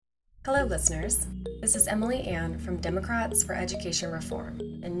Hello, listeners. This is Emily Ann from Democrats for Education Reform,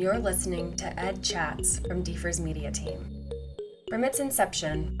 and you're listening to EdChats from DFER's media team. From its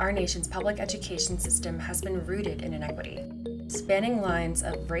inception, our nation's public education system has been rooted in inequity, spanning lines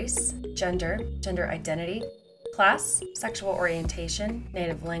of race, gender identity, class, sexual orientation,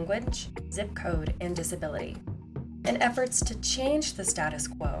 native language, zip code, and disability. In efforts to change the status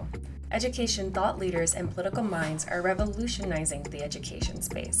quo, education thought leaders and political minds are revolutionizing the education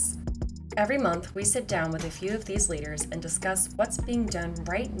space. Every month, we sit down with a few of these leaders and discuss what's being done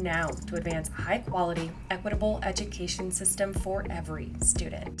right now to advance a high-quality, equitable education system for every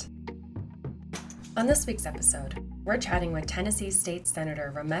student. On this week's episode, we're chatting with Tennessee State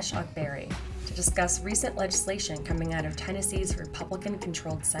Senator Raumesh Akbari to discuss recent legislation coming out of Tennessee's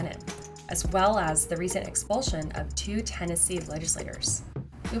Republican-controlled Senate, as well as the recent expulsion of 2 Tennessee legislators.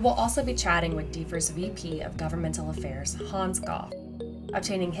 We will also be chatting with DFER's VP of Governmental Affairs, Goff,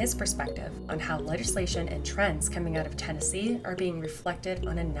 obtaining his perspective on how legislation and trends coming out of Tennessee are being reflected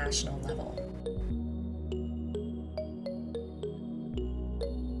on a national level.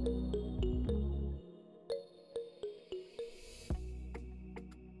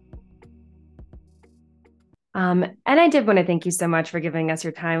 And I did want to thank you so much for giving us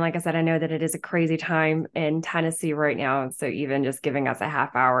your time. Like I said, I know that it is a crazy time in Tennessee right now. So even just giving us a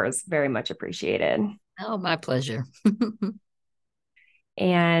half hour is very much appreciated. Oh, my pleasure.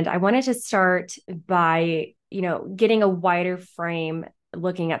 And I wanted to start by, getting a wider frame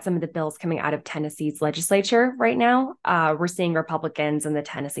looking at some of the bills coming out of Tennessee's legislature right now. We're seeing Republicans in the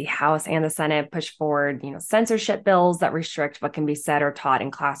Tennessee House and the Senate push forward, censorship bills that restrict what can be said or taught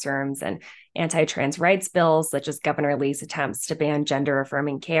in classrooms, and anti-trans rights bills, such as Governor Lee's attempts to ban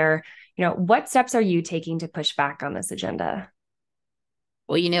gender-affirming care. What steps are you taking to push back on this agenda?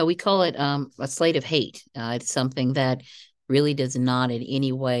 Well, we call it a slate of hate. It's something that really does not in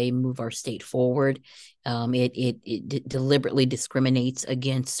any way move our state forward. It deliberately discriminates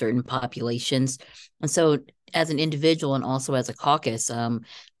against certain populations. And so as an individual and also as a caucus, I'm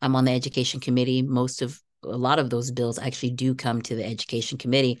on the education committee. A lot of those bills actually do come to the education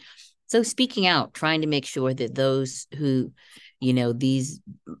committee. So speaking out, trying to make sure that those who, these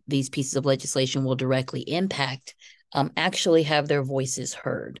pieces of legislation will directly impact actually have their voices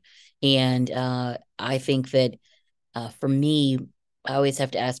heard. And I think that for me, I always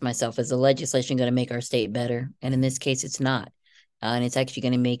have to ask myself, is the legislation going to make our state better? And in this case, it's not. And it's actually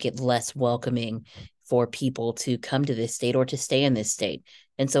going to make it less welcoming for people to come to this state or to stay in this state.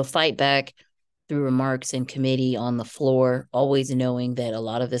 And so fight back through remarks in committee on the floor, always knowing that a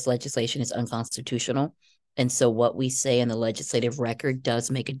lot of this legislation is unconstitutional. And so what we say in the legislative record does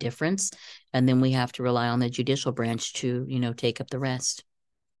make a difference. And then we have to rely on the judicial branch to, take up the rest.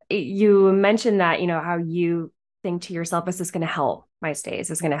 You mentioned that, how you think to yourself, is this going to help my state? Is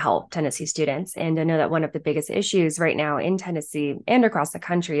this going to help Tennessee students? And I know that one of the biggest issues right now in Tennessee and across the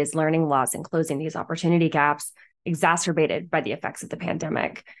country is learning loss and closing these opportunity gaps, exacerbated by the effects of the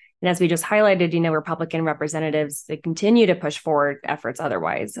pandemic. And as we just highlighted, Republican representatives, they continue to push forward efforts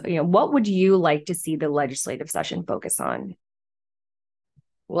otherwise. What would you like to see the legislative session focus on?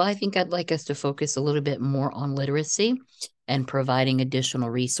 Well, I think I'd like us to focus a little bit more on literacy and providing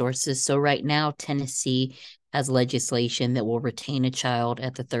additional resources. So right now, Tennessee has legislation that will retain a child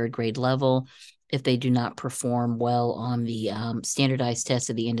at the 3rd grade level if they do not perform well on the standardized test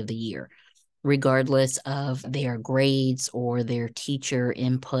at the end of the year, regardless of their grades or their teacher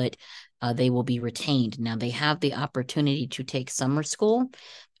input. They will be retained. Now, they have the opportunity to take summer school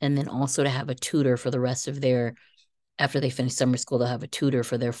and then also to have a tutor for the rest of after they finish summer school, they'll have a tutor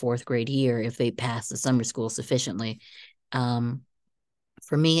for their 4th grade year if they pass the summer school sufficiently.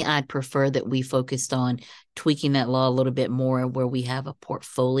 For me, I'd prefer that we focused on tweaking that law a little bit more, where we have a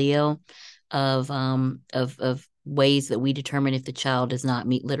portfolio of ways that we determine if the child does not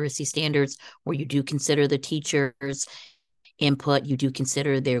meet literacy standards, where you do consider the teacher's input, you do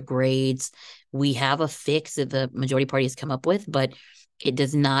consider their grades. We have a fix that the majority party has come up with, but it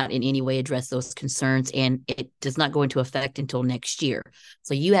does not in any way address those concerns, and it does not go into effect until next year.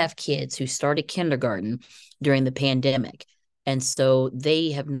 So you have kids who started kindergarten during the pandemic, and so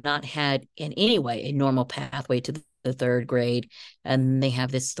they have not had in any way a normal pathway to the 3rd grade, and they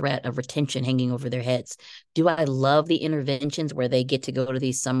have this threat of retention hanging over their heads. Do I love the interventions where they get to go to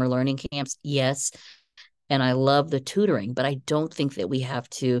these summer learning camps? Yes. And I love the tutoring, but I don't think that we have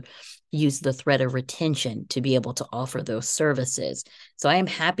to use the threat of retention to be able to offer those services. So I am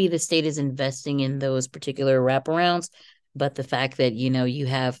happy the state is investing in those particular wraparounds, but the fact that, you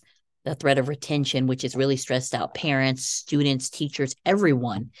have the threat of retention, which is really stressed out parents, students, teachers,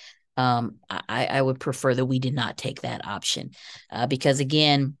 everyone, I would prefer that we did not take that option because,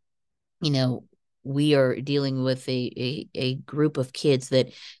 again, you know, we are dealing with a group of kids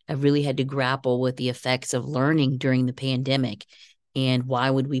that have really had to grapple with the effects of learning during the pandemic. And why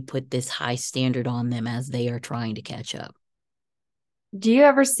would we put this high standard on them as they are trying to catch up? Do you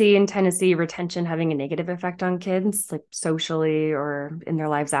ever see in Tennessee retention having a negative effect on kids, like socially or in their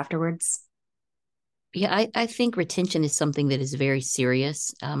lives afterwards? Yeah, I think retention is something that is very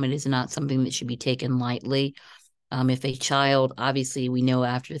serious. It is not something that should be taken lightly. If a child, obviously, we know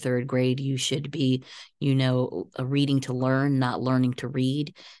after third grade, you should be, a reading to learn, not learning to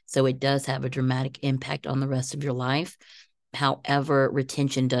read. So it does have a dramatic impact on the rest of your life. However,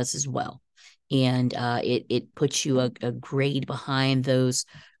 retention does as well. And it puts you a grade behind those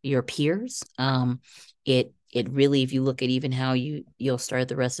your peers. It really, if you look at even how you'll start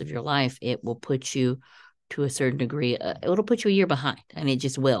the rest of your life, it will put you to a certain degree. It'll put you a year behind, and it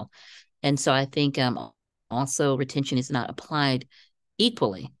just will. And so I think also retention is not applied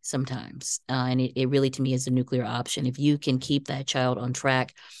equally sometimes. And it really, to me, is a nuclear option. If you can keep that child on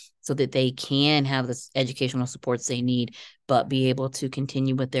track so that they can have the educational supports they need, but be able to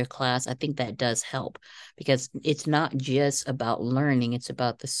continue with their class, I think that does help because it's not just about learning, it's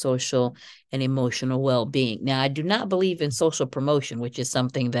about the social and emotional well being. Now, I do not believe in social promotion, which is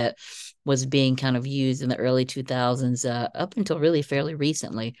something that was being kind of used in the early 2000s up until really fairly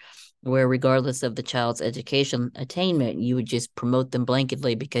recently, where regardless of the child's education attainment, you would just promote them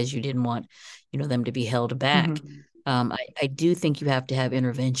blanketly because you didn't want, them to be held back. Mm-hmm. I do think you have to have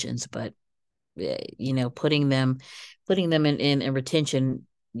interventions, but putting them in a retention,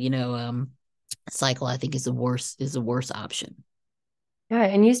 you know, um, cycle, I think is the worst option. Yeah,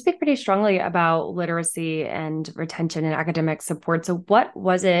 and you speak pretty strongly about literacy and retention and academic support. So, what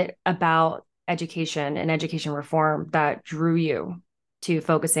was it about education and education reform that drew you to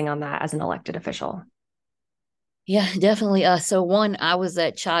focusing on that as an elected official? Yeah, definitely. So one, I was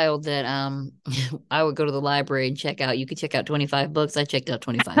that child that I would go to the library and check out. You could check out 25 books. I checked out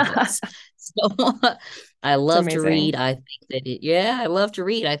 25 books. So I It's love to read. amazing. I think that I love to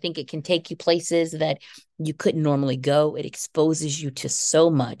read. I think it can take you places that you couldn't normally go. It exposes you to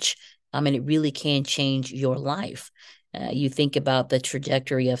so much. And it really can change your life. You think about the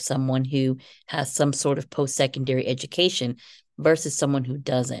trajectory of someone who has some sort of post-secondary education versus someone who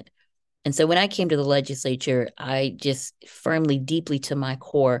doesn't. And so when I came to the legislature, I just firmly, deeply to my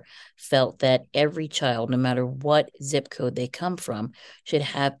core, felt that every child, no matter what zip code they come from, should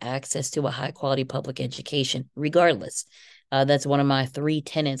have access to a high quality public education, regardless. That's one of my three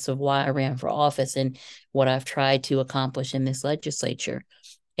tenets of why I ran for office and what I've tried to accomplish in this legislature.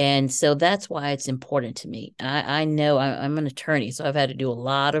 And so that's why it's important to me. I know I'm an attorney, so I've had to do a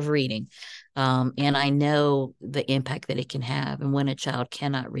lot of reading. And I know the impact that it can have. And when a child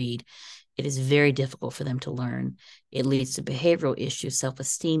cannot read, it is very difficult for them to learn. It leads to behavioral issues, self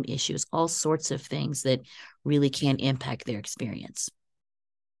esteem issues, all sorts of things that really can impact their experience.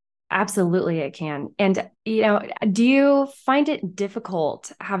 Absolutely, it can. And, do you find it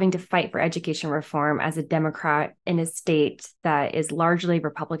difficult having to fight for education reform as a Democrat in a state that is largely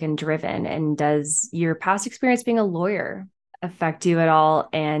Republican driven? And does your past experience being a lawyer affect you at all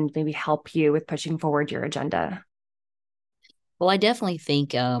and maybe help you with pushing forward your agenda? Well, I definitely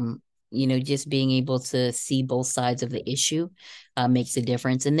think, just being able to see both sides of the issue makes a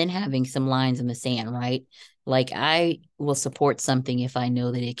difference. And then having some lines in the sand, right? Like I will support something if I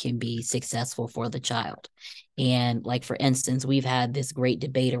know that it can be successful for the child. And like, for instance, we've had this great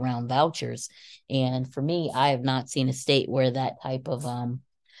debate around vouchers. And for me, I have not seen a state where that type of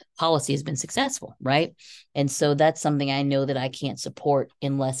policy has been successful, right? And so that's something I know that I can't support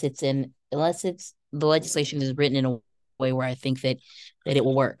unless it's the legislation is written in a way where I think that it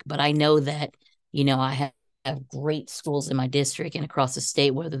will work. But I know that, I have great schools in my district and across the state,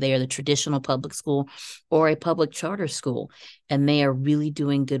 whether they are the traditional public school or a public charter school, and they are really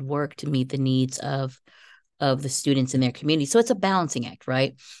doing good work to meet the needs of the students in their community. So it's a balancing act,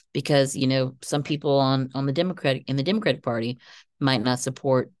 right? Because some people on the Democratic Party might not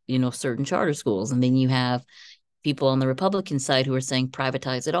support certain charter schools, and then you have people on the Republican side who are saying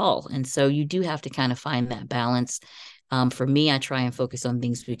privatize it all. And so you do have to kind of find that balance. For me, I try and focus on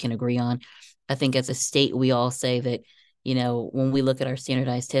things we can agree on. I think as a state, we all say that, when we look at our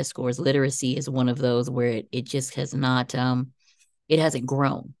standardized test scores, literacy is one of those where it just has not, it hasn't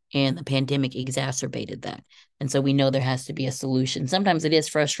grown. And the pandemic exacerbated that. And so we know there has to be a solution. Sometimes it is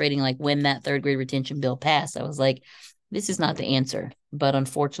frustrating, like when that third grade retention bill passed, I was like, this is not the answer. But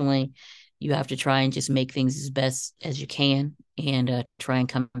unfortunately, you have to try and just make things as best as you can and try and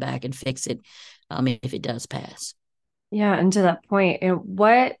come back and fix it if it does pass. Yeah, and to that point,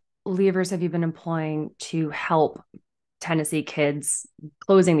 what levers have you been employing to help Tennessee kids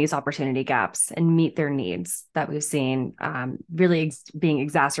closing these opportunity gaps and meet their needs that we've seen really being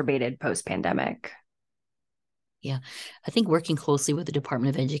exacerbated post-pandemic? Yeah, I think working closely with the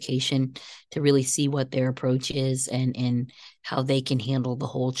Department of Education to really see what their approach is and how they can handle the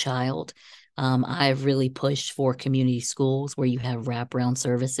whole child. I've really pushed for community schools where you have wraparound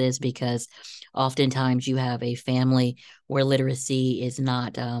services, because oftentimes you have a family where literacy is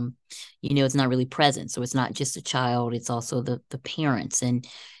not, it's not really present. So it's not just a child; it's also the parents. And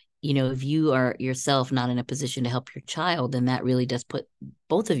if you are yourself not in a position to help your child, then that really does put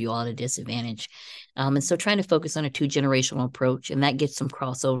both of you all at a disadvantage. And so trying to focus on a 2-generational approach, and that gets some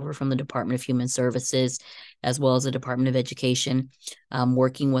crossover from the Department of Human Services as well as the Department of Education,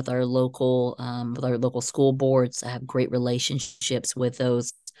 working with our local school boards. I have great relationships with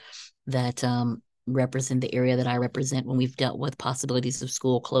those that represent the area that I represent when we've dealt with possibilities of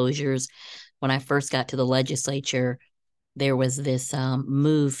school closures. When I first got to the legislature, there was this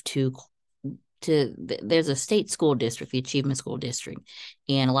move there's a state school district, the Achievement School District,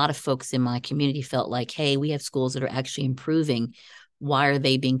 and a lot of folks in my community felt like, hey, we have schools that are actually improving. Why are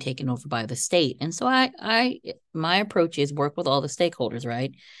they being taken over by the state? And so my approach is work with all the stakeholders,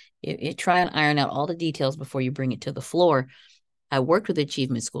 right? Try and iron out all the details before you bring it to the floor. I worked with the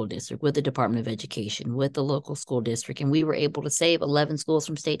Achievement School District, with the Department of Education, with the local school district, and we were able to save 11 schools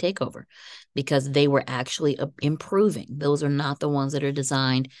from state takeover because they were actually improving. Those are not the ones that are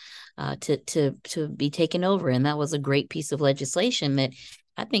designed to be taken over. And that was a great piece of legislation that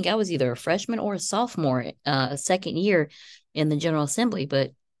I think I was either a freshman or a sophomore, a second year in the General Assembly,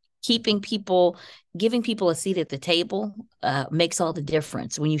 but giving people a seat at the table makes all the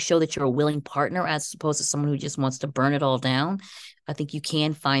difference. When you show that you're a willing partner as opposed to someone who just wants to burn it all down, I think you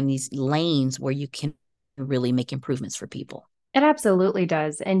can find these lanes where you can really make improvements for people. It absolutely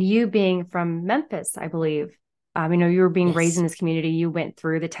does. And you being from Memphis, I believe, you were being raised in this community. You went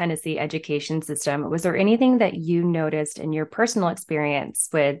through the Tennessee education system. Was there anything that you noticed in your personal experience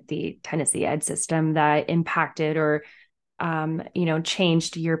with the Tennessee ed system that impacted or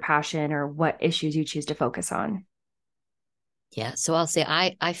changed your passion or what issues you choose to focus on? Yeah. So I'll say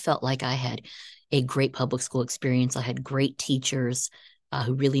I felt like I had a great public school experience. I had great teachers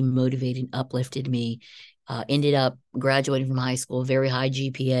who really motivated and uplifted me. Ended up graduating from high school, very high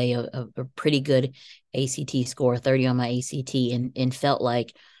GPA, a pretty good ACT score, 30 on my ACT, and felt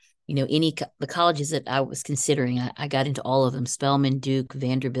like, the colleges that I was considering, I got into all of them: Spelman, Duke,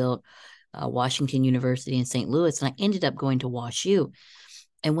 Vanderbilt, Washington University, and St. Louis. And I ended up going to WashU.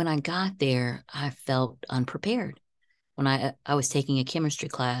 And when I got there, I felt unprepared. When I was taking a chemistry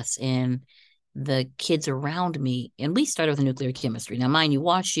class, and the kids around me, and we started with nuclear chemistry. Now, mind you,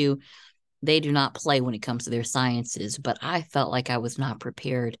 WashU, they do not play when it comes to their sciences, but I felt like I was not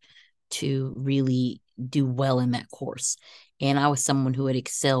prepared to really do well in that course. And I was someone who had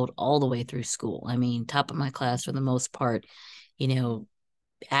excelled all the way through school. I mean, top of my class for the most part,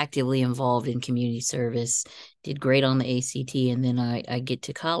 actively involved in community service, did great on the ACT. And then I get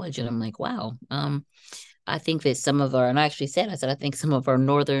to college and I'm like, wow, I think that and I actually said, I think some of our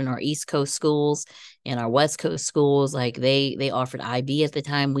northern or East Coast schools and our West Coast schools, like they offered IB at the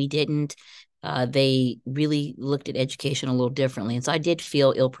time. We didn't. They really looked at education a little differently. And so I did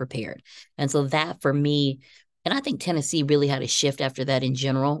feel ill prepared. And so that for me, and I think Tennessee really had a shift after that in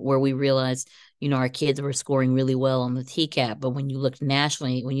general, where we realized, our kids were scoring really well on the TCAP. But when you looked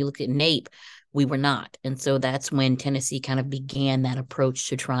nationally, when you looked at NAEP, we were not. And so that's when Tennessee kind of began that approach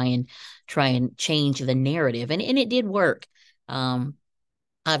to try and change the narrative. And it did work.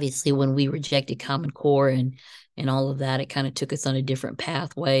 Obviously, when we rejected Common Core and all of that, it kind of took us on a different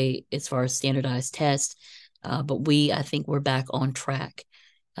pathway as far as standardized tests. But I think we're back on track.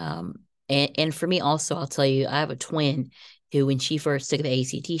 And for me also, I'll tell you, I have a twin who, when she first took the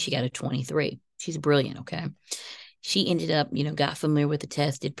ACT, she got a 23. She's brilliant, okay? She ended up, got familiar with the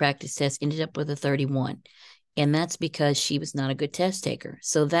test, did practice tests, ended up with a 31. And that's because she was not a good test taker.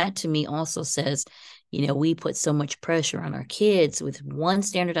 So that to me also says, we put so much pressure on our kids with one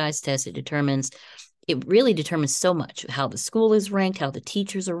standardized test. It really determines so much: how the school is ranked, how the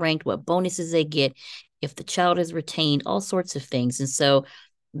teachers are ranked, what bonuses they get, if the child is retained, all sorts of things. And so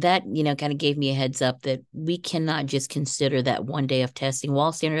that, kind of gave me a heads up that we cannot just consider that one day of testing.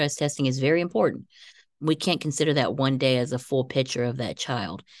 While standardized testing is very important, we can't consider that one day as a full picture of that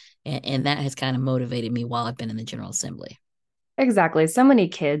child. And that has kind of motivated me while I've been in the General Assembly. Exactly. So many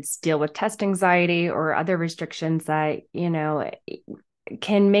kids deal with test anxiety or other restrictions that,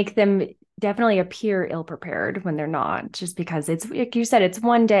 can make them definitely appear ill-prepared when they're not, just because it's, like you said, it's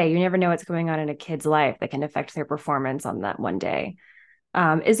one day. You never know what's going on in a kid's life that can affect their performance on that one day.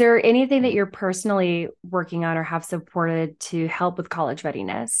 Is there anything that you're personally working on or have supported to help with college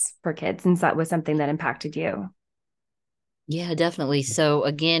readiness for kids, since that was something that impacted you? Yeah, definitely. So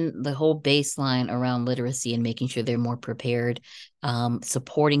again, the whole baseline around literacy and making sure they're more prepared,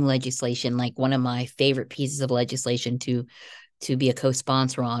 supporting legislation. Like one of my favorite pieces of legislation to be a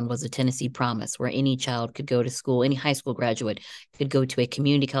co-sponsor on was a Tennessee Promise, where any child could go to school, any high school graduate could go to a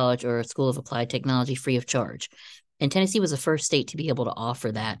community college or a school of applied technology free of charge. And Tennessee was the first state to be able to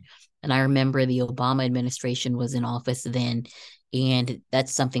offer that. And I remember the Obama administration was in office then. And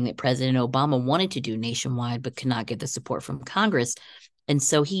that's something that President Obama wanted to do nationwide, but could not get the support from Congress. And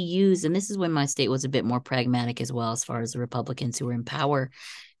so he used, and this is when my state was a bit more pragmatic as well, as far as the Republicans who were in power.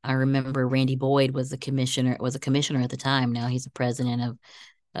 I remember Randy Boyd was a commissioner at the time. Now he's the president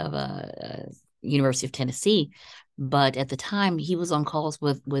of University of Tennessee. But at the time, he was on calls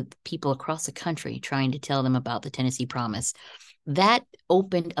with people across the country trying to tell them about the Tennessee Promise. That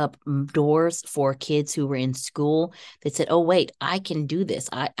opened up doors for kids who were in school that said, oh, wait, I can do this.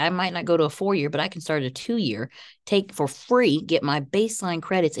 I might not go to a 4-year, but I can start a 2-year, take for free, get my baseline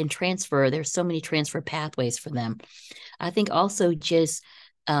credits and transfer. There's so many transfer pathways for them. I think also just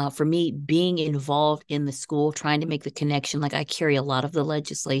for me, being involved in the school, trying to make the connection, like I carry a lot of the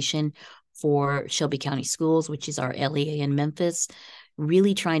legislation for Shelby County Schools, which is our LEA in Memphis,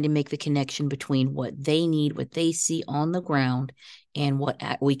 really trying to make the connection between what they need, what they see on the ground, and what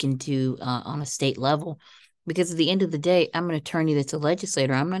we can do on a state level. Because at the end of the day, I'm an attorney that's a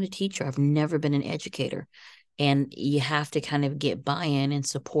legislator. I'm not a teacher. I've never been an educator. And you have to kind of get buy-in and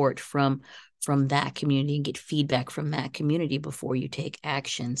support from that community and get feedback from that community before you take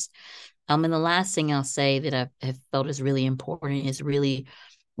actions. And the last thing I'll say that have felt is really important is really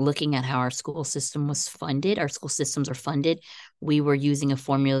looking at how our school system was funded. Our school systems are funded. We were using a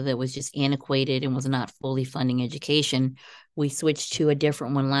formula that was just antiquated and was not fully funding education. We switched to a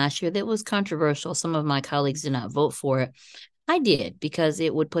different one last year that was controversial. Some of my colleagues did not vote for it. I did, because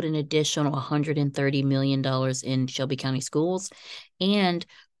it would put an additional $130 million in Shelby County schools. And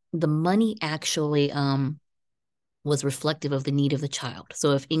the money actually was reflective of the need of the child.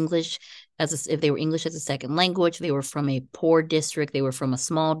 So if if they were English as a second language, they were from a poor district, they were from a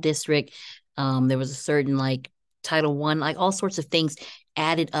small district, there was a certain like Title I, like all sorts of things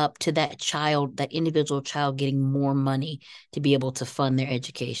added up to that individual child getting more money to be able to fund their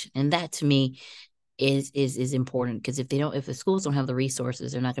education. And that to me is important, because if the schools don't have the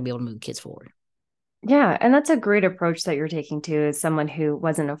resources, they're not going to be able to move kids forward. Yeah, and that's a great approach that you're taking to as someone who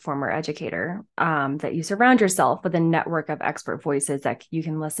wasn't a former educator, that you surround yourself with a network of expert voices that you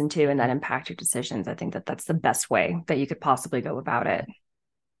can listen to and that impact your decisions. I think that that's the best way that you could possibly go about it.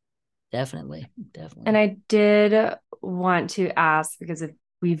 Definitely. And I did want to ask, because if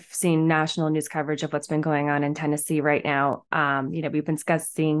we've seen national news coverage of what's been going on in Tennessee right now. We've been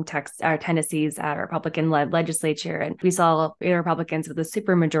discussing Tennessee's Republican-led legislature, and we saw Republicans with a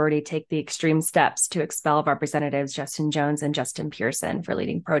supermajority take the extreme steps to expel Representatives Justin Jones and Justin Pearson for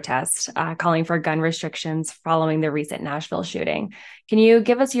leading protests, calling for gun restrictions following the recent Nashville shooting. Can you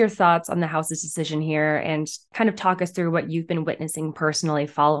give us your thoughts on the House's decision here and kind of talk us through what you've been witnessing personally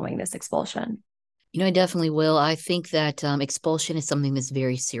following this expulsion? I definitely will. I think that expulsion is something that's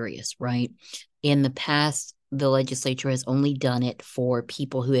very serious, right? In the past, the legislature has only done it for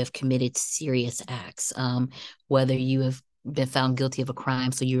people who have committed serious acts, whether you have been found guilty of a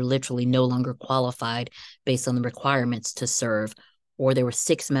crime, so you're literally no longer qualified based on the requirements to serve, or there were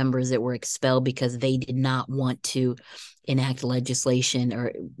 6 members that were expelled because they did not want to enact legislation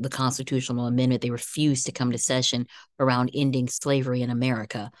or the constitutional amendment. They refused to come to session around ending slavery in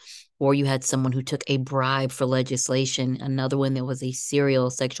America. Or you had someone who took a bribe for legislation, another one that was a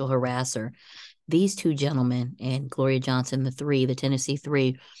serial sexual harasser. These 2 gentlemen and Gloria Johnson, the Tennessee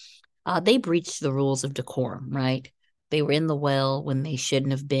three, they breached the rules of decorum, right? They were in the well when they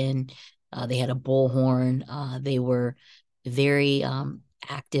shouldn't have been. They had a bullhorn. They were very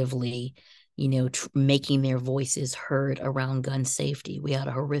actively, making their voices heard around gun safety. We had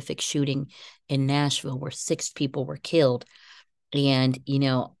a horrific shooting in Nashville where 6 people were killed. And,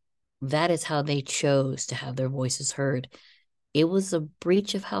 that is how they chose to have their voices heard. It was a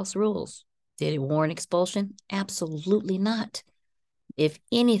breach of House rules. Did it warrant expulsion? Absolutely not. If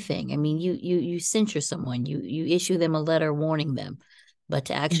anything, I mean, you censure someone, you issue them a letter warning them, but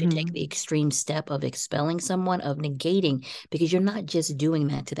to actually take the extreme step of expelling someone, of negating, because you're not just doing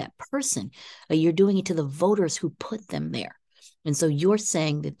that to that person, you're doing it to the voters who put them there. And so you're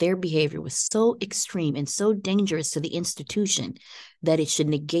saying that their behavior was so extreme and so dangerous to the institution that it should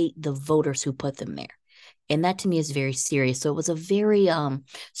negate the voters who put them there. And that to me is very serious. So it was a very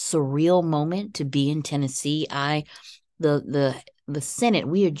surreal moment to be in Tennessee. The the Senate,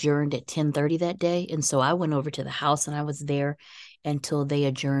 we adjourned at 10:30 that day. And so I went over to the House and I was there until they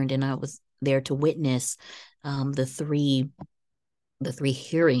adjourned, and I was there to witness the three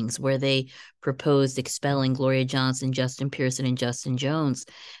hearings where they proposed expelling Gloria Johnson, Justin Pearson, and Justin Jones.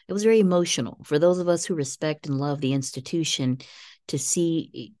 It was very emotional for those of us who respect and love the institution. To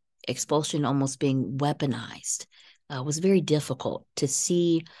see expulsion almost being weaponized was very difficult. To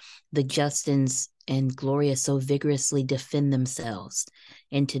see the Justins and Gloria so vigorously defend themselves,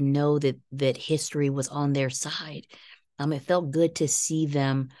 and to know that history was on their side. It felt good to see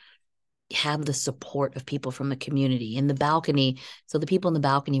them have the support of people from the community in the balcony. So the people in the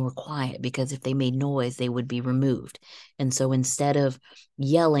balcony were quiet because if they made noise, they would be removed. And so instead of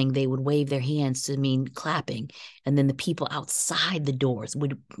yelling, they would wave their hands to mean clapping. And then the people outside the doors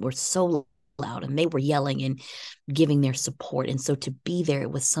were so loud and they were yelling and giving their support. And so to be there,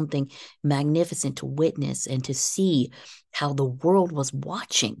 it was something magnificent to witness and to see how the world was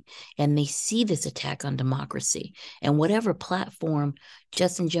watching, and they see this attack on democracy. And whatever platform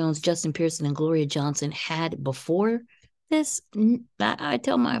Justin Jones, Justin Pearson, and Gloria Johnson had before this, I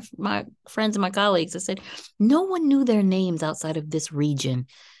tell my friends and my colleagues, I said, no one knew their names outside of this region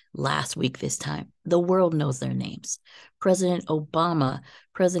last week this time. The world knows their names. President Obama,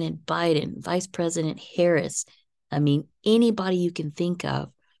 President Biden, Vice President Harris. I mean, anybody you can think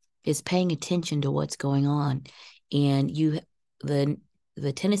of is paying attention to what's going on. And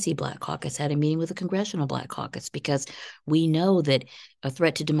the Tennessee Black Caucus had a meeting with the Congressional Black Caucus, because we know that a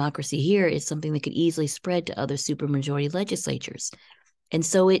threat to democracy here is something that could easily spread to other supermajority legislatures. And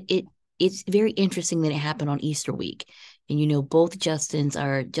so it's very interesting that it happened on Easter week. And, both Justins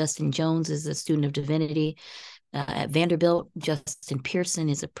are, Justin Jones is a student of divinity at Vanderbilt. Justin Pearson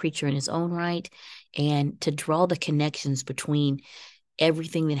is a preacher in his own right. And to draw the connections between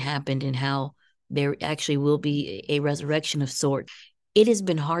everything that happened and how there actually will be a resurrection of sort. It has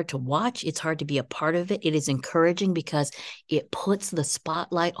been hard to watch. It's hard to be a part of it. It is encouraging because it puts the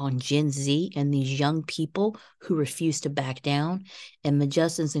spotlight on Gen Z and these young people who refuse to back down, and the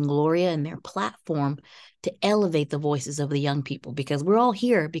Justins and Gloria and their platform to elevate the voices of the young people, because we're all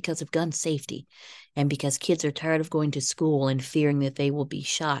here because of gun safety and because kids are tired of going to school and fearing that they will be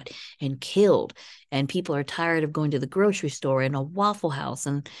shot and killed. And people are tired of going to the grocery store and a Waffle House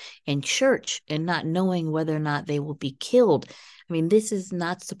and church and not knowing whether or not they will be killed. I mean, this is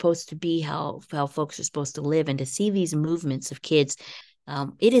not supposed to be how folks are supposed to live. And to see these movements of kids,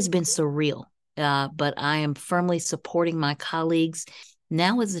 it has been surreal. But I am firmly supporting my colleagues.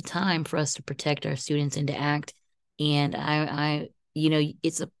 Now is the time for us to protect our students and to act. And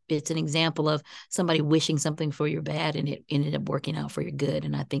it's an example of somebody wishing something for your bad and it ended up working out for your good.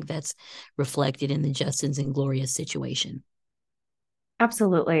 And I think that's reflected in the Justins and Gloria's situation.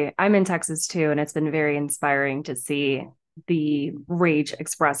 Absolutely. I'm in Texas too, and it's been very inspiring to see the rage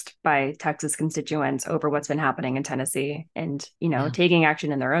expressed by Texas constituents over what's been happening in Tennessee and, taking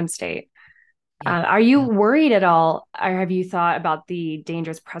action in their own state. Are you worried at all, or have you thought about the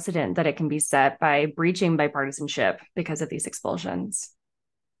dangerous precedent that it can be set by breaching bipartisanship because of these expulsions?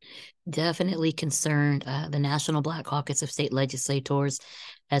 Definitely concerned. The National Black Caucus of State Legislators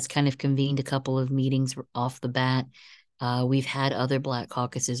has kind of convened a couple of meetings off the bat. We've had other Black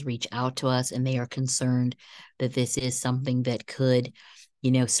caucuses reach out to us, and they are concerned that this is something that could,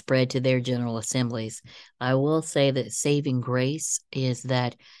 spread to their general assemblies. I will say that saving grace is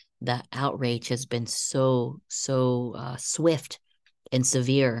that the outrage has been so swift and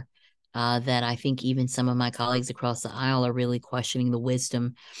severe that I think even some of my colleagues across the aisle are really questioning the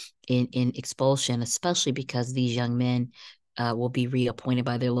wisdom in expulsion, especially because these young men will be reappointed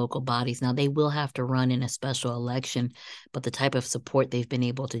by their local bodies. Now, they will have to run in a special election, but the type of support they've been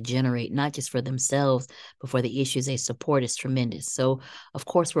able to generate, not just for themselves, but for the issues they support, is tremendous. So, of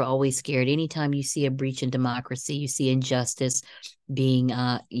course, we're always scared. Anytime you see a breach in democracy, you see injustice being,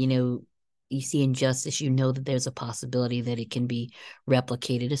 you see injustice, that there's a possibility that it can be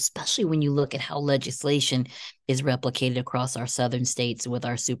replicated, especially when you look at how legislation is replicated across our southern states with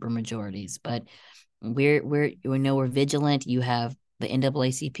our supermajorities. But we're vigilant. You have the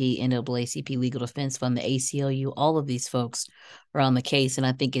NAACP Legal Defense Fund, the ACLU, all of these folks are on the case. And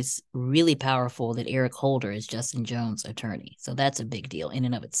I think it's really powerful that Eric Holder is Justin Jones' attorney. So that's a big deal in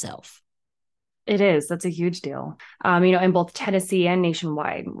and of itself. It is. That's a huge deal. In both Tennessee and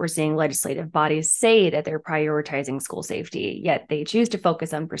nationwide, we're seeing legislative bodies say that they're prioritizing school safety, yet they choose to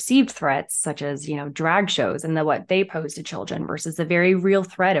focus on perceived threats such as, drag shows and what they pose to children versus the very real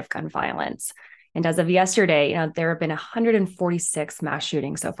threat of gun violence. And as of yesterday, there have been 146 mass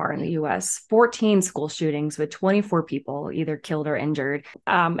shootings so far in the US, 14 school shootings with 24 people either killed or injured.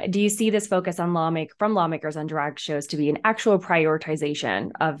 Do you see this focus on from lawmakers on drag shows to be an actual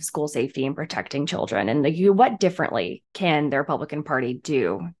prioritization of school safety and protecting children? And what differently can the Republican Party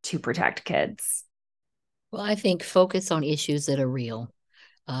do to protect kids? Well, I think focus on issues that are real.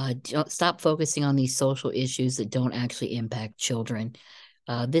 Don't stop focusing on these social issues that don't actually impact children.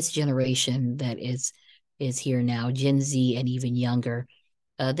 This generation that is here now, Gen Z and even younger,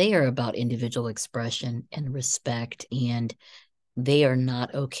 they are about individual expression and respect, and they are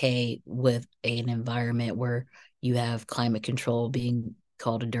not okay with an environment where you have climate control being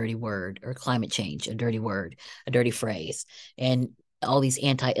called a dirty word, or climate change a dirty word, a dirty phrase, and all these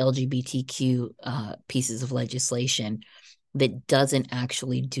anti-LGBTQ pieces of legislation that doesn't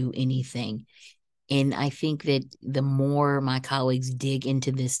actually do anything. And I think that the more my colleagues dig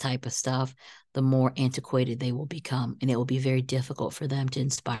into this type of stuff, the more antiquated they will become. And it will be very difficult for them to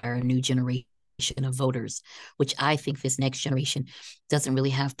inspire a new generation of voters, which I think this next generation doesn't really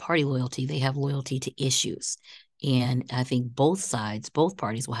have party loyalty. They have loyalty to issues. And I think both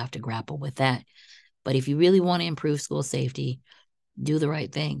parties will have to grapple with that. But if you really want to improve school safety, do the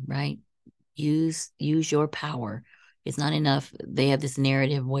right thing, right? Use your power. It's not enough. They have this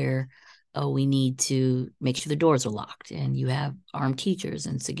narrative where, oh, we need to make sure the doors are locked, and you have armed teachers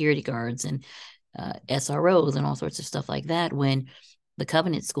and security guards and SROs and all sorts of stuff like that. When the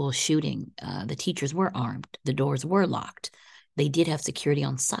Covenant School shooting, the teachers were armed, the doors were locked. They did have security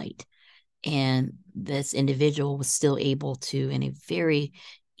on site, and this individual was still able to, in a very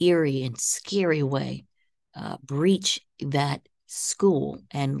eerie and scary way, breach that school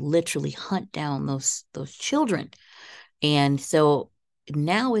and literally hunt down those children. And so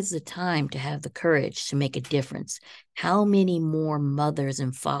now is the time to have the courage to make a difference. How many more mothers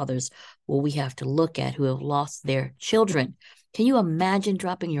and fathers will we have to look at who have lost their children? Can you imagine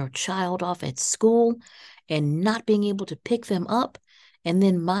dropping your child off at school and not being able to pick them up? And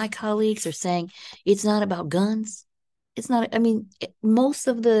then my colleagues are saying it's not about guns. It's not, I mean, most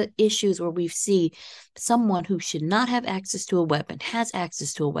of the issues where we see someone who should not have access to a weapon has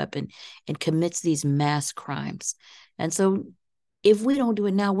access to a weapon and commits these mass crimes. And so if we don't do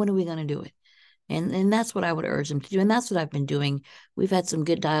it now, when are we going to do it? And that's what I would urge them to do. And that's what I've been doing. We've had some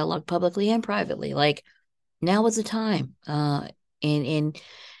good dialogue publicly and privately. Like, now is the time. And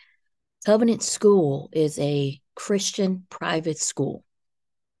Covenant School is a Christian private school,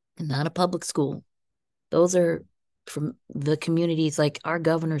 not a public school. Those are from the communities. Like, our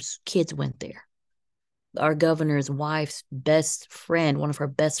governor's kids went there. Our governor's wife's best friend, one of her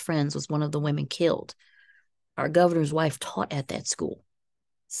best friends, was one of the women killed. Our governor's wife taught at that school.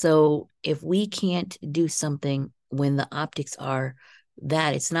 So if we can't do something when the optics are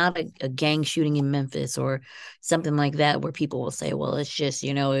that, it's not a gang shooting in Memphis or something like that where people will say, well, it's just,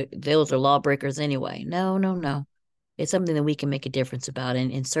 those are lawbreakers anyway. No. It's something that we can make a difference about.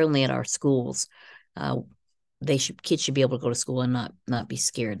 And certainly at our schools, kids should be able to go to school and not be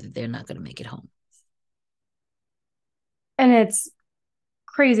scared that they're not going to make it home. And it's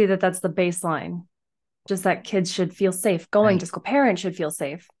crazy that that's the baseline. Just that kids should feel safe going to school. Parents should feel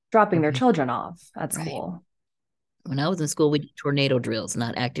safe dropping their children off at school. When I was in school, we did tornado drills,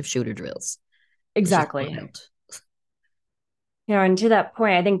 not active shooter drills. Exactly. And to that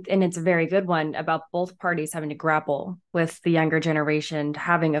point, I think, and it's a very good one, about both parties having to grapple with the younger generation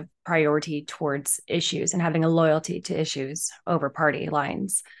having a priority towards issues and having a loyalty to issues over party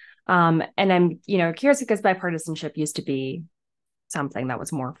lines. And I'm, curious, because bipartisanship used to be something that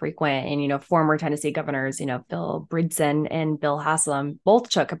was more frequent. And, former Tennessee governors, Bill Bridson and Bill Haslam both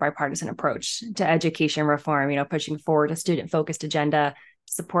took a bipartisan approach to education reform, pushing forward a student-focused agenda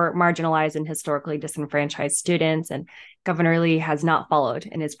to support marginalized and historically disenfranchised students. And Governor Lee has not followed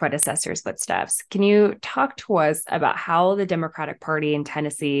in his predecessor's footsteps. Can you talk to us about how the Democratic Party in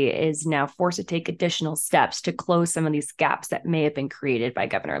Tennessee is now forced to take additional steps to close some of these gaps that may have been created by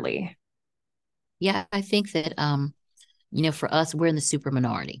Governor Lee? Yeah, I think that, for us, we're in the super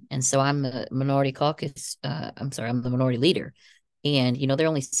minority. And so I'm the minority caucus. I'm the minority leader. And, there are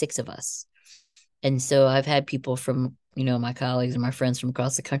only 6 of us. And so I've had people from, my colleagues and my friends from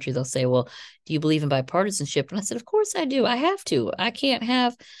across the country, they'll say, well, do you believe in bipartisanship? And I said, of course I do. I have to. I can't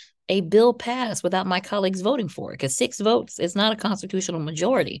have a bill pass without my colleagues voting for it, because 6 votes is not a constitutional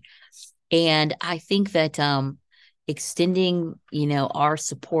majority. And I think that extending, our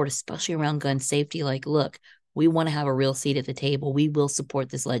support, especially around gun safety, like, look, we want to have a real seat at the table. We will support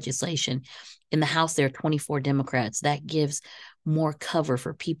this legislation. In the House, there are 24 Democrats. That gives more cover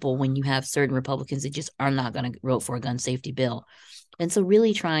for people when you have certain Republicans that just are not going to vote for a gun safety bill. And so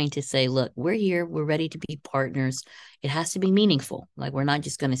really trying to say, look, we're here, we're ready to be partners. It has to be meaningful. Like, we're not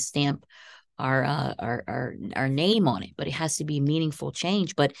just going to stamp our name on it, but it has to be meaningful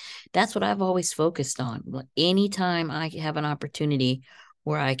change. But that's what I've always focused on. Anytime I have an opportunity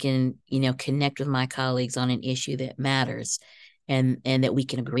where I can, connect with my colleagues on an issue that matters and that we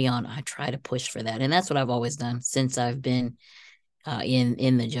can agree on, I try to push for that. And that's what I've always done since I've been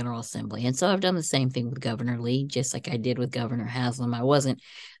in the General Assembly. And so I've done the same thing with Governor Lee, just like I did with Governor Haslam. I was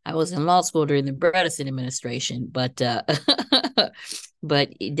in law school during the Bredesen administration, but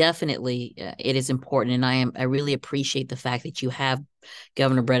but definitely it is important. And I really appreciate the fact that you have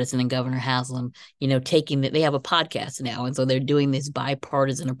Governor Bredesen and Governor Haslam, taking that. They have a podcast now. And so they're doing this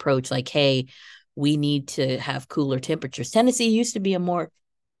bipartisan approach, like, hey, we need to have cooler temperatures. Tennessee used to be a more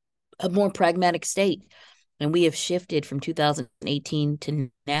pragmatic state. And we have shifted from 2018 to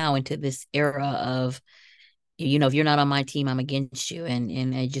now into this era of, if you're not on my team, I'm against you.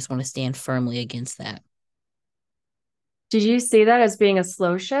 And I just want to stand firmly against that. Did you see that as being a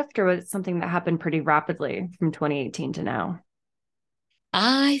slow shift, or was it something that happened pretty rapidly from 2018 to now?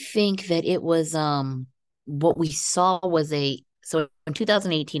 I think that it was what we saw was so in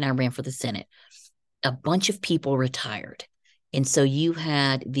 2018, I ran for the Senate. A bunch of people retired. And so you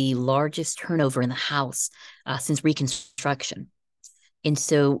had the largest turnover in the House since Reconstruction. And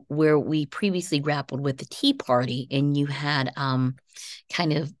so where we previously grappled with the Tea Party, and you had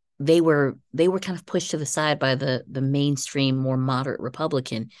they were kind of pushed to the side by the mainstream, more moderate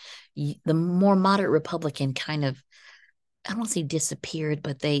Republican. The more moderate Republican kind of, I don't want to say disappeared,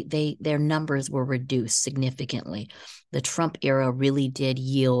 but their numbers were reduced significantly. The Trump era really did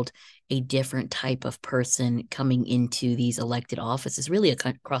yield a different type of person coming into these elected offices, really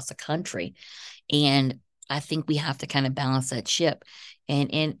across the country. And I think we have to kind of balance that ship.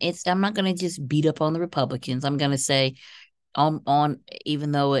 And I'm not going to just beat up on the Republicans. I'm going to say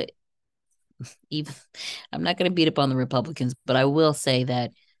even though I'm not going to beat up on the Republicans, but I will say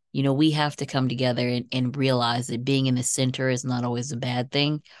that, we have to come together and realize that being in the center is not always a bad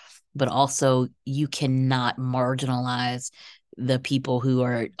thing, but also you cannot marginalize the people who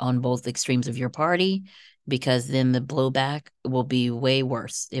are on both extremes of your party, because then the blowback will be way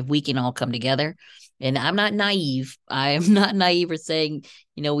worse if we can all come together. And I'm not naive. I am not naive or saying,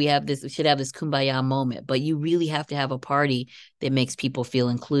 we should have this kumbaya moment, but you really have to have a party that makes people feel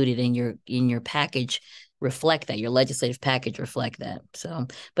included, in your package reflect that, your legislative package reflect that. So,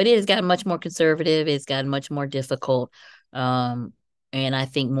 but it has gotten much more conservative. It's gotten much more difficult. And I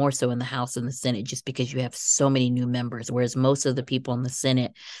think more so in the House and the Senate, just because you have so many new members, whereas most of the people in the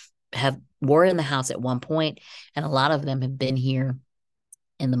Senate were in the House at one point, and a lot of them have been here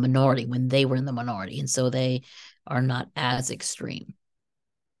in the minority when they were in the minority. And so they are not as extreme.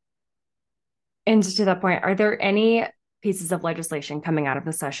 And to that point, are there any pieces of legislation coming out of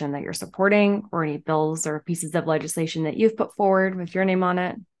the session that you're supporting, or any bills or pieces of legislation that you've put forward with your name on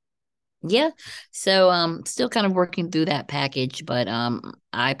it? Yeah. So still kind of working through that package, but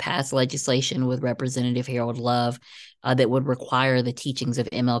I passed legislation with Representative Harold Love that would require the teachings of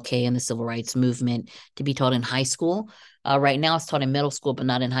MLK and the civil rights movement to be taught in high school. Right now it's taught in middle school, but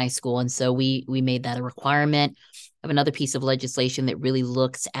not in high school. And so we made that a requirement. I have another piece of legislation that really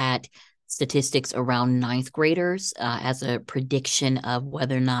looks at statistics around ninth graders as a prediction of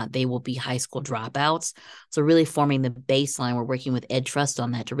whether or not they will be high school dropouts. So really forming the baseline. We're working with EdTrust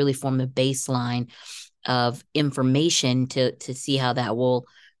on that to really form the baseline of information to see how that will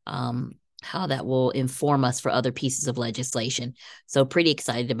inform us for other pieces of legislation. So pretty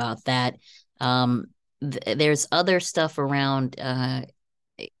excited about that. There's other stuff around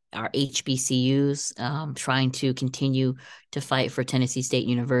our HBCUs, trying to continue to fight for Tennessee State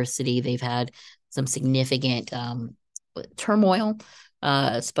University. They've had some significant turmoil,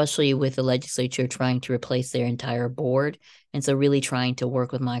 especially with the legislature trying to replace their entire board. And so really trying to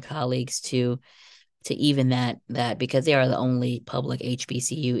work with my colleagues to even that because they are the only public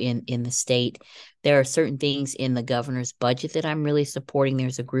HBCU in the state. There are certain things in the governor's budget that I'm really supporting.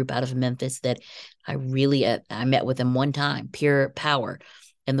 There's a group out of Memphis that I met with them one time, Pure Power.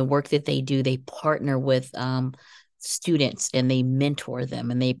 And the work that they do, they partner with students and they mentor them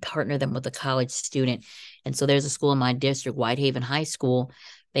and they partner them with a college student. And so there's a school in my district, Whitehaven High School.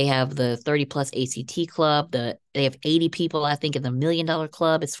 They have the 30 plus ACT club. They have 80 people, I think, in the $1 Million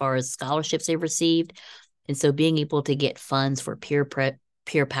Club as far as scholarships they've received. And so being able to get funds for peer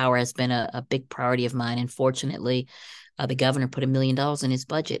power has been a big priority of mine. And fortunately, the governor put $1 million in his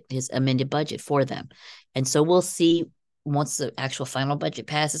budget, his amended budget for them. And so we'll see once the actual final budget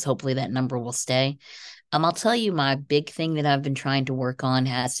passes, hopefully that number will stay. I'll tell you my big thing that I've been trying to work on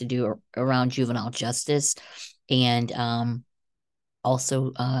has to do around juvenile justice. And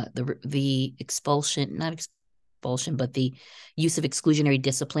also the expulsion, not expulsion, but the use of exclusionary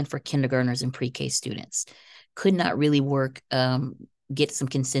discipline for kindergartners and pre-K students. Could not really work, get some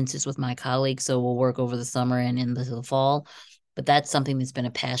consensus with my colleagues, so we'll work over the summer and into the fall. But that's something that's been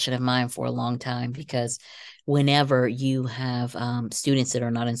a passion of mine for a long time, because whenever you have students that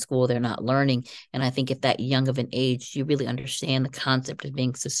are not in school, they're not learning. And I think at that young of an age, you really understand the concept of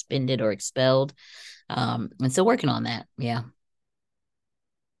being suspended or expelled. And so working on that. Yeah.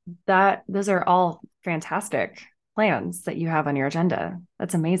 Those are all fantastic plans that you have on your agenda.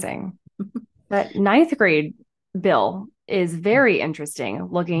 That's amazing. That ninth grade bill is very interesting,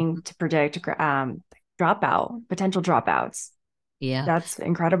 looking to predict potential dropouts. Yeah. That's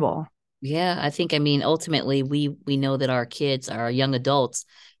incredible. Yeah, I mean, ultimately, we know that our kids, our young adults,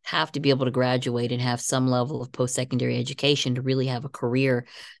 have to be able to graduate and have some level of post-secondary education to really have a career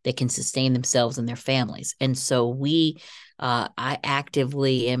that can sustain themselves and their families. And so I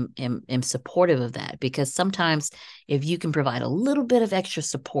actively am supportive of that, because sometimes if you can provide a little bit of extra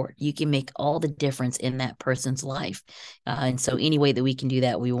support, you can make all the difference in that person's life. And so any way that we can do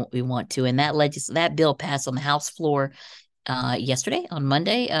that, we want to. And that bill passed on the House floor yesterday, on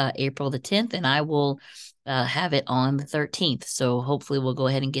Monday, April the 10th, and I will have it on the 13th. So hopefully we'll go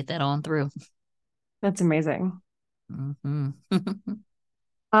ahead and get that on through. That's amazing. Mm-hmm.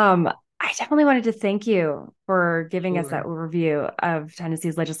 I definitely wanted to thank you for giving us that Sure. overview of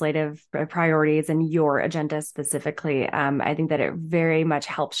Tennessee's legislative priorities and your agenda specifically. I think that it very much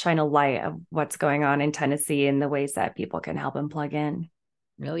helps shine a light of what's going on in Tennessee and the ways that people can help and plug in.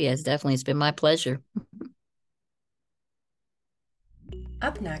 Oh, yes, definitely. It's been my pleasure.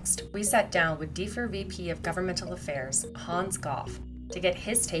 Up next, we sat down with DFER VP of Governmental Affairs, Hans Goff, to get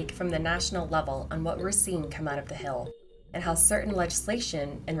his take from the national level on what we're seeing come out of the Hill, and how certain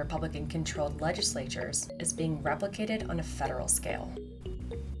legislation in Republican-controlled legislatures is being replicated on a federal scale.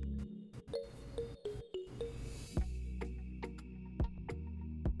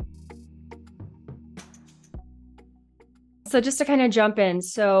 So just to kind of jump in,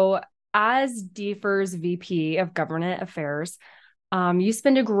 so as DFER's VP of Government Affairs, you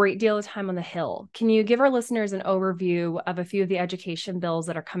spend a great deal of time on the Hill. Can you give our listeners an overview of a few of the education bills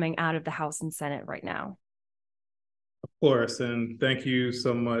that are coming out of the House and Senate right now? Of course, and thank you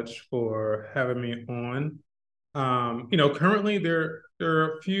so much for having me on. Currently there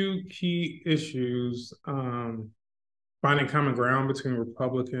are a few key issues, finding common ground between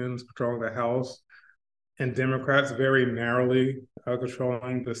Republicans controlling the House and Democrats very narrowly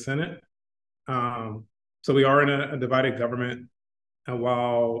controlling the Senate. So we are in a divided government, and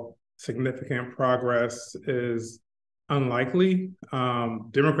while significant progress is unlikely,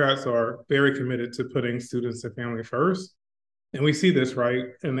 Democrats are very committed to putting students and family first. And we see this, right,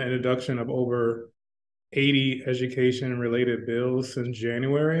 in the introduction of over 80 education-related bills since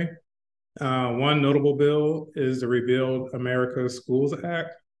January. One notable bill is the Rebuild America Schools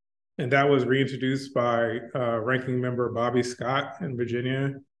Act, and that was reintroduced by Ranking Member Bobby Scott in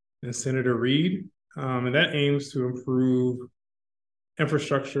Virginia and Senator Reed. And that aims to improve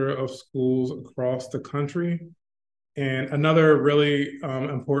infrastructure of schools across the country. And another really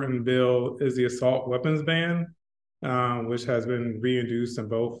important bill is the assault weapons ban, which has been reintroduced in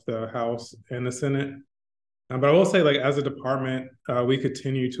both the House and the Senate. But I will say, like, as a department, we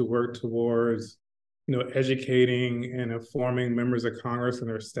continue to work towards, educating and informing members of Congress and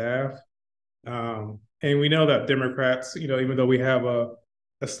their staff. And we know that Democrats, even though we have a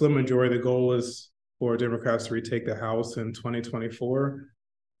slim majority, the goal is for Democrats to retake the House in 2024.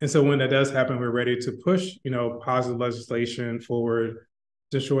 And so when that does happen, we're ready to push, positive legislation forward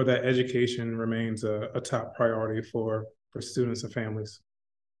to ensure that education remains a top priority for students and families.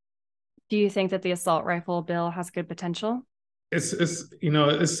 Do you think that the assault rifle bill has good potential?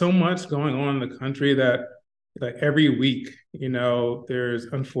 It's so much going on in the country that every week, there's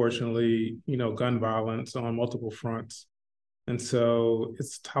unfortunately, gun violence on multiple fronts. And so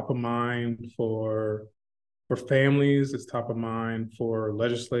it's top of mind for families, it's top of mind for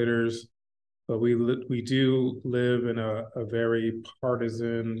legislators, but we do live in a very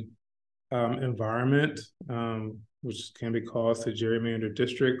partisan environment, which can be caused to gerrymandered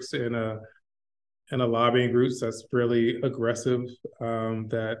districts and a lobbying groups that's really aggressive.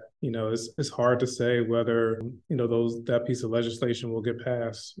 That it's hard to say whether that piece of legislation will get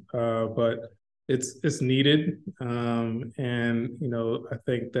passed, but it's needed, and I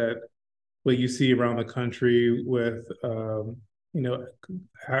think that what you see around the country with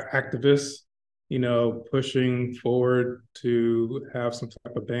activists pushing forward to have some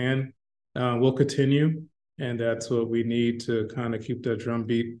type of ban will continue, and that's what we need to kind of keep that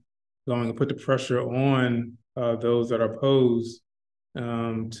drumbeat going and put the pressure on those that are opposed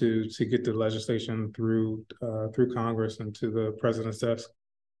to get the legislation through Congress and to the president's desk.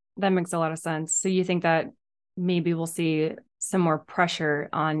 That makes a lot of sense. So you think that maybe we'll see some more pressure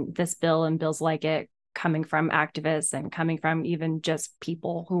on this bill and bills like it coming from activists and coming from even just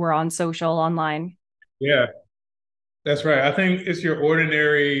people who are on social online? Yeah, that's right. I think it's your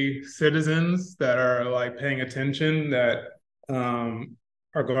ordinary citizens that are like paying attention that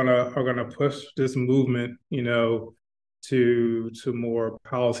are gonna push this movement, to more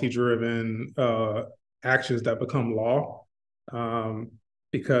policy driven actions that become law,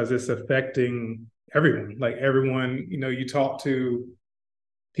 because it's affecting everyone. Like everyone, you talk to,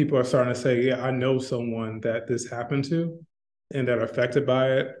 people are starting to say, "Yeah, I know someone that this happened to, and that are affected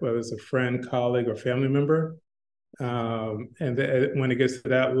by it, whether it's a friend, colleague, or family member." And when it gets to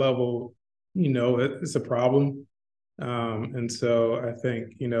that level, it's a problem. And so I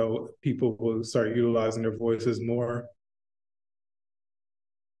think, people will start utilizing their voices more.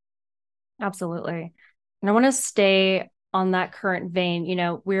 Absolutely. And I want to stay on that current vein.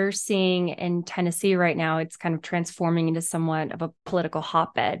 We're seeing in Tennessee right now, it's kind of transforming into somewhat of a political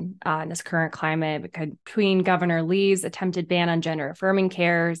hotbed in this current climate between Governor Lee's attempted ban on gender affirming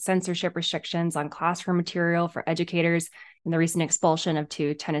care, censorship restrictions on classroom material for educators, and the recent expulsion of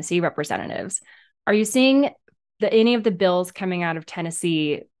 2 Tennessee representatives. Are you seeing any of the bills coming out of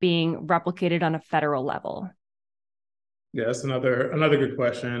Tennessee being replicated on a federal level? Yeah, that's another good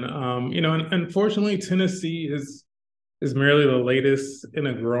question. And unfortunately, Tennessee is merely the latest in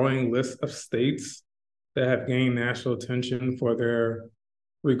a growing list of states that have gained national attention for their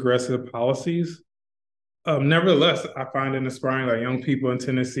regressive policies. Nevertheless, I find it inspiring that young people in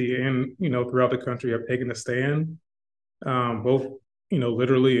Tennessee and throughout the country have taken a stand, both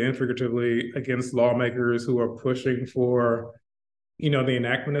literally and figuratively, against lawmakers who are pushing for the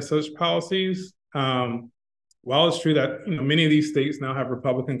enactment of such policies. While it's true that many of these states now have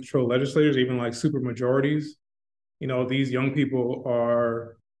Republican-controlled legislators, even like supermajorities, these young people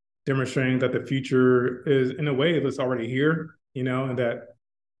are demonstrating that the future is, in a way, that's already here, and that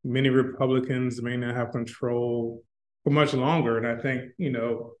many Republicans may not have control for much longer. And I think,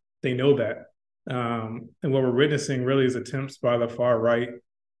 they know that. And what we're witnessing really is attempts by the far right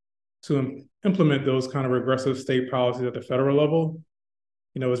to implement those kind of regressive state policies at the federal level.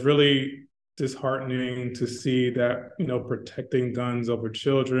 It's really disheartening to see that, protecting guns over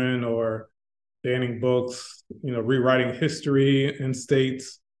children or banning books, rewriting history in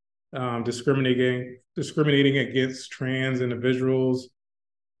states, discriminating against trans individuals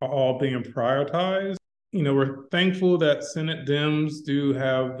are all being prioritized. We're thankful that Senate Dems do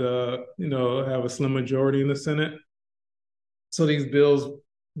have have a slim majority in the Senate. So these bills,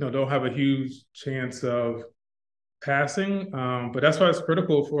 don't have a huge chance of passing. But that's why it's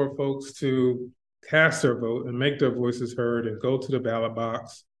critical for folks to cast their vote and make their voices heard and go to the ballot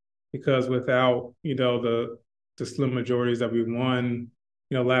box, because without the slim majorities that we won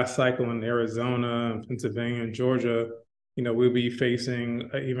last cycle in Arizona and Pennsylvania and Georgia, we'll be facing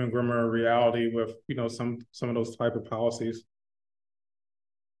an even grimmer reality with some of those type of policies.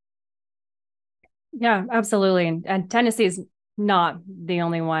 Yeah, absolutely. And Tennessee is not the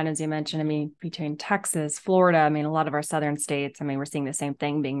only one, as you mentioned. I mean, between Texas, Florida, I mean, a lot of our southern states, I mean, we're seeing the same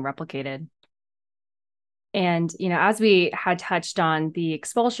thing being replicated. And, as we had touched on, the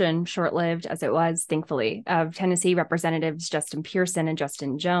expulsion, short-lived as it was, thankfully, of Tennessee Representatives Justin Pearson and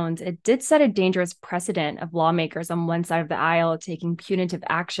Justin Jones, it did set a dangerous precedent of lawmakers on one side of the aisle taking punitive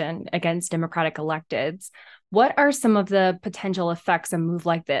action against Democratic electeds. What are some of the potential effects a move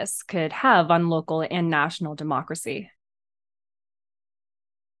like this could have on local and national democracy?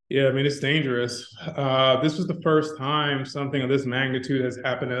 Yeah, I mean, it's dangerous. This was the first time something of this magnitude has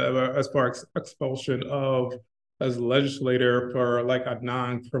happened as far as expulsion of as a legislator for like a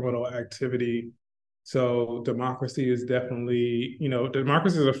non-criminal activity. So democracy is definitely,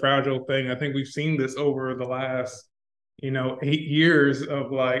 democracy is a fragile thing. I think we've seen this over the last, 8 years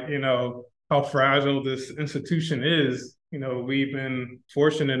of like, how fragile this institution is. We've been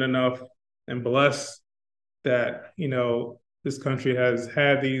fortunate enough and blessed that, this country has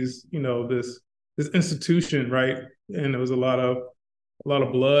had these, this institution, right? And there was a lot of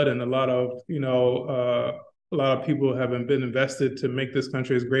blood and a lot of people have been invested to make this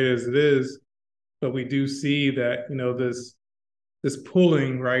country as great as it is. But we do see that, this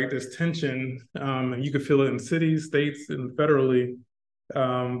pulling, right, this tension, and you can feel it in cities, states, and federally,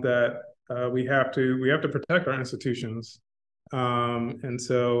 that we have to protect our institutions. And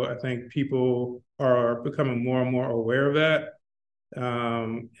so I think people are becoming more and more aware of that,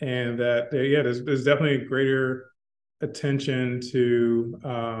 and that there's definitely greater attention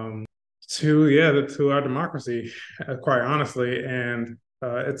to to our democracy, quite honestly. And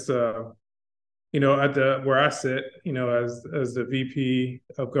it's at the where I sit, as the VP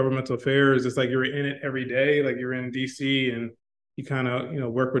of Governmental Affairs, it's like you're in it every day. Like you're in DC and you kind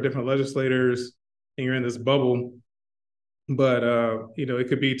of work with different legislators and you're in this bubble. But it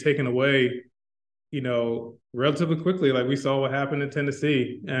could be taken away, relatively quickly. Like we saw what happened in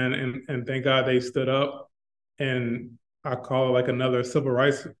Tennessee, and thank God they stood up. And I call it like another civil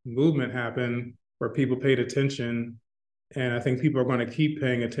rights movement happened where people paid attention, and I think people are going to keep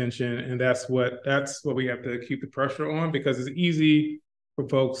paying attention, and that's what we have to keep the pressure on, because it's easy for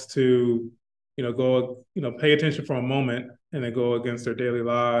folks to go pay attention for a moment and then go against their daily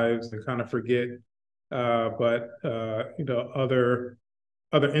lives and kind of forget. But other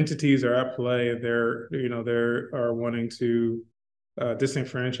entities are at play. They are wanting to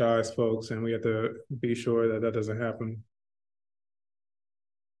disenfranchise folks, and we have to be sure that doesn't happen.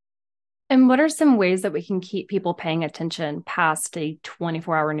 And what are some ways that we can keep people paying attention past a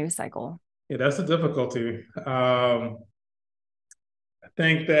 24-hour news cycle? Yeah, that's the difficulty. I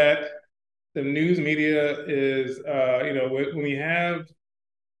think that the news media is, when we have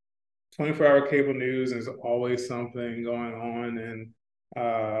 24-hour cable news, there's always something going on, and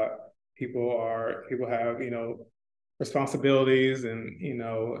people have responsibilities and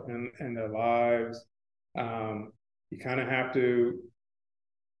and their lives. You kind of have to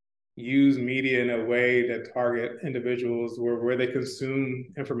use media in a way that target individuals where they consume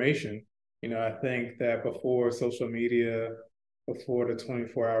information. I think that before social media, before the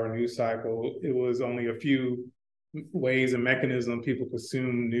 24-hour news cycle, it was only a few ways and mechanisms people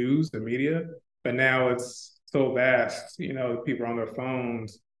consume news and media, but now it's so vast. People are on their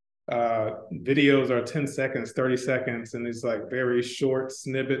phones. Videos are 10 seconds, 30 seconds, and it's like very short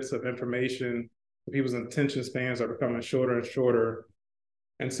snippets of information. People's attention spans are becoming shorter and shorter.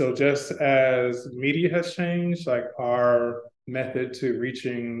 And so just as media has changed, like our method to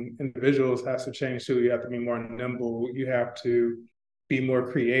reaching individuals has to change too. You have to be more nimble. You have to be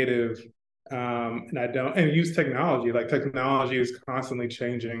more creative. And use technology. Like technology is constantly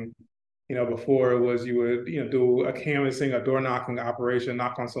changing. Before it was you would, do a canvassing, a door knocking operation,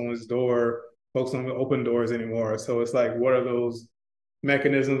 knock on someone's door. Folks don't open doors anymore. So it's like, what are those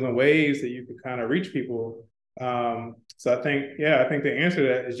mechanisms and ways that you can kind of reach people? So I think the answer to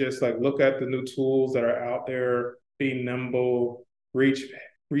that is just like look at the new tools that are out there, be nimble, reach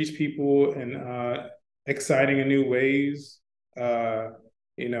people in exciting and new ways. I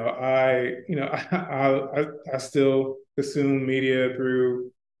still consume media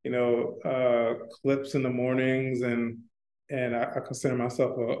through clips in the mornings, and I consider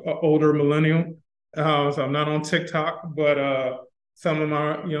myself a older millennial, so I'm not on TikTok, but some of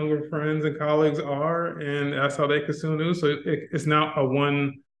my younger friends and colleagues are, and that's how they consume news. So it's not a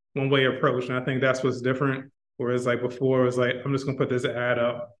one way approach, and I think that's what's different. Whereas like before, it was like I'm just gonna put this ad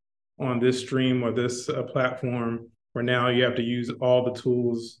up on this stream or this platform. Where now you have to use all the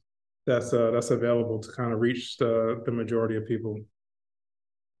tools that's available to kind of reach the majority of people.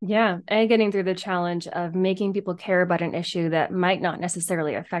 Yeah, and getting through the challenge of making people care about an issue that might not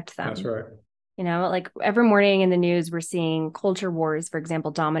necessarily affect them. That's right. Like every morning in the news, we're seeing culture wars, for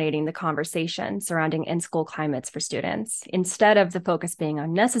example, dominating the conversation surrounding in-school climates for students, instead of the focus being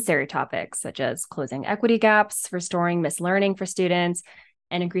on necessary topics such as closing equity gaps, restoring missed learning for students,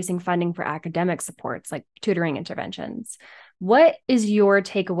 and increasing funding for academic supports like tutoring interventions. What is your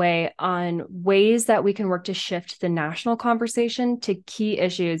takeaway on ways that we can work to shift the national conversation to key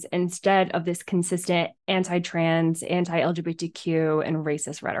issues instead of this consistent anti-trans, anti-LGBTQ, and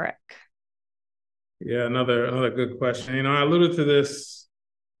racist rhetoric? Yeah, another good question. I alluded to this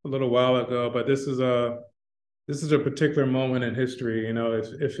a little while ago, but this is a particular moment in history.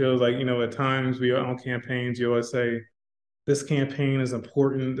 It feels like, at times we are on campaigns, you always say, this campaign is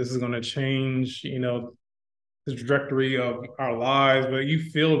important. This is going to change, the trajectory of our lives. But you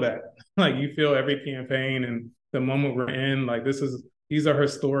feel that, like you feel every campaign and the moment we're in, like these are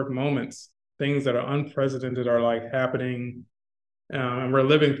historic moments. Things that are unprecedented are like happening, and we're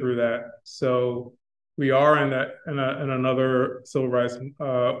living through that. So we are in another civil rights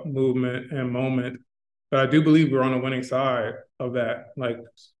movement and moment. But I do believe we're on the winning side of that, like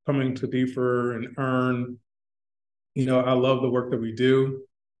coming to DFER and EARN. I love the work that we do,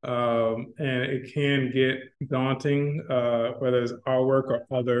 and it can get daunting, whether it's our work or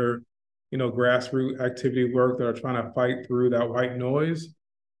other, grassroots activity work that are trying to fight through that white noise.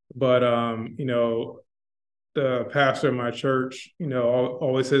 But, the pastor of my church,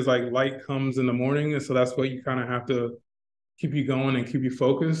 always says like light comes in the morning. And so that's what you kind of have to keep you going and keep you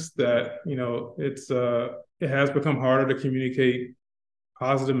focused, that, it has become harder to communicate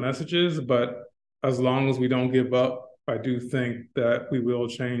positive messages, but as long as we don't give up, I do think that we will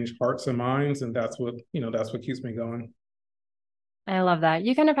change hearts and minds, and that's what keeps me going. I love that.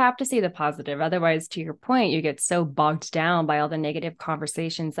 You kind of have to see the positive. Otherwise, to your point, you get so bogged down by all the negative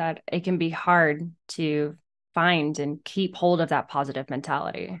conversations that it can be hard to find and keep hold of that positive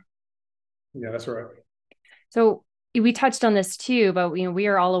mentality. Yeah, that's right. So we touched on this too, but we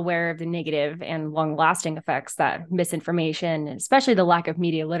are all aware of the negative and long-lasting effects that misinformation, especially the lack of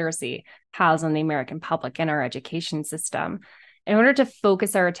media literacy, has on the American public and our education system. In order to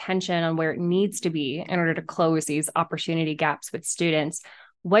focus our attention on where it needs to be in order to close these opportunity gaps with students,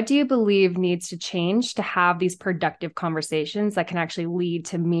 what do you believe needs to change to have these productive conversations that can actually lead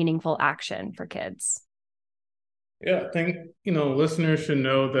to meaningful action for kids? Yeah, I think, listeners should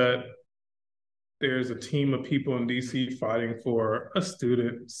know that there's a team of people in DC fighting for a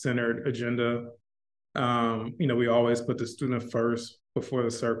student-centered agenda. We always put the student first before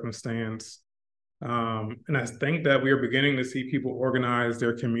the circumstance. And I think that we are beginning to see people organize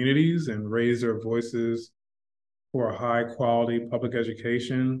their communities and raise their voices for a high quality public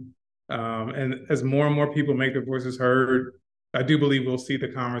education. And as more and more people make their voices heard, I do believe we'll see the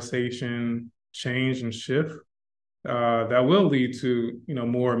conversation change and shift. That will lead to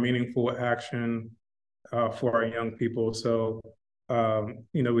more meaningful action for our young people. So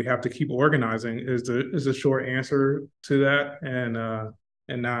we have to keep organizing is the short answer to that, and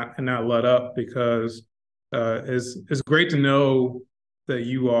not let up, because it's great to know that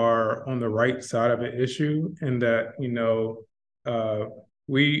you are on the right side of an issue, and that the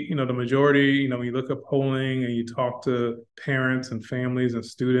majority, when you look at polling and you talk to parents and families and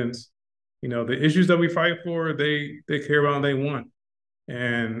students, the issues that we fight for, they care about and they want.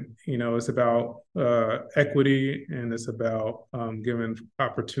 And, it's about equity, and it's about giving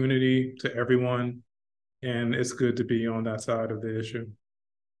opportunity to everyone. And it's good to be on that side of the issue.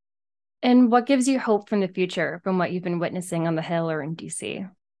 And what gives you hope from the future, from what you've been witnessing on the Hill or in DC?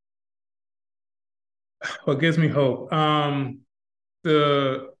 What gives me hope?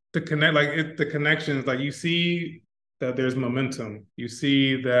 The connections, like you see that there's momentum. You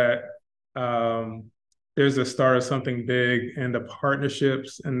see that there's a start of something big, and the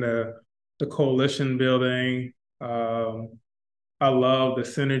partnerships and the coalition building. I love the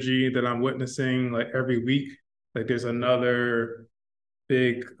synergy that I'm witnessing like every week. Like there's another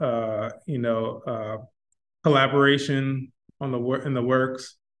big collaboration in the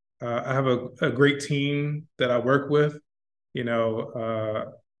works. I have a great team that I work with.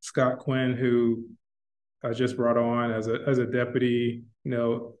 Scott Quinn, who I just brought on as a deputy.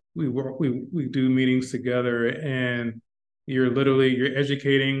 We do meetings together, and you're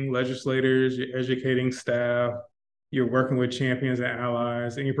educating legislators, you're educating staff, you're working with champions and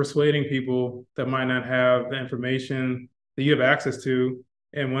allies, and you're persuading people that might not have the information that you have access to.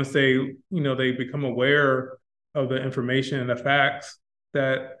 And once they become aware of the information and the facts,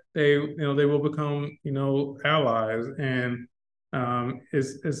 that they will become allies. And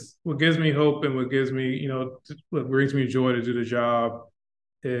is what gives me hope, and what brings me joy to do the job,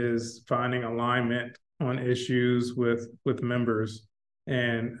 is finding alignment on issues with members.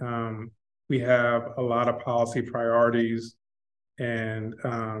 And we have a lot of policy priorities, and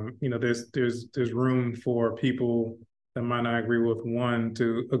there's room for people that might not agree with one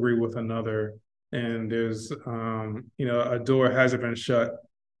to agree with another. And there's a door hasn't been shut,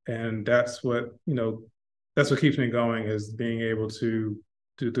 and that's what keeps me going, is being able to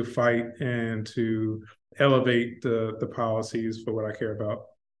fight and to elevate the policies for what I care about.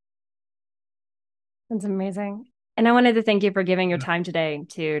 That's amazing. And I wanted to thank you for giving your time today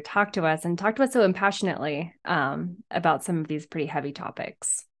to talk to us so impassionately about some of these pretty heavy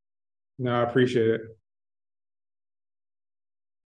topics. No, I appreciate it.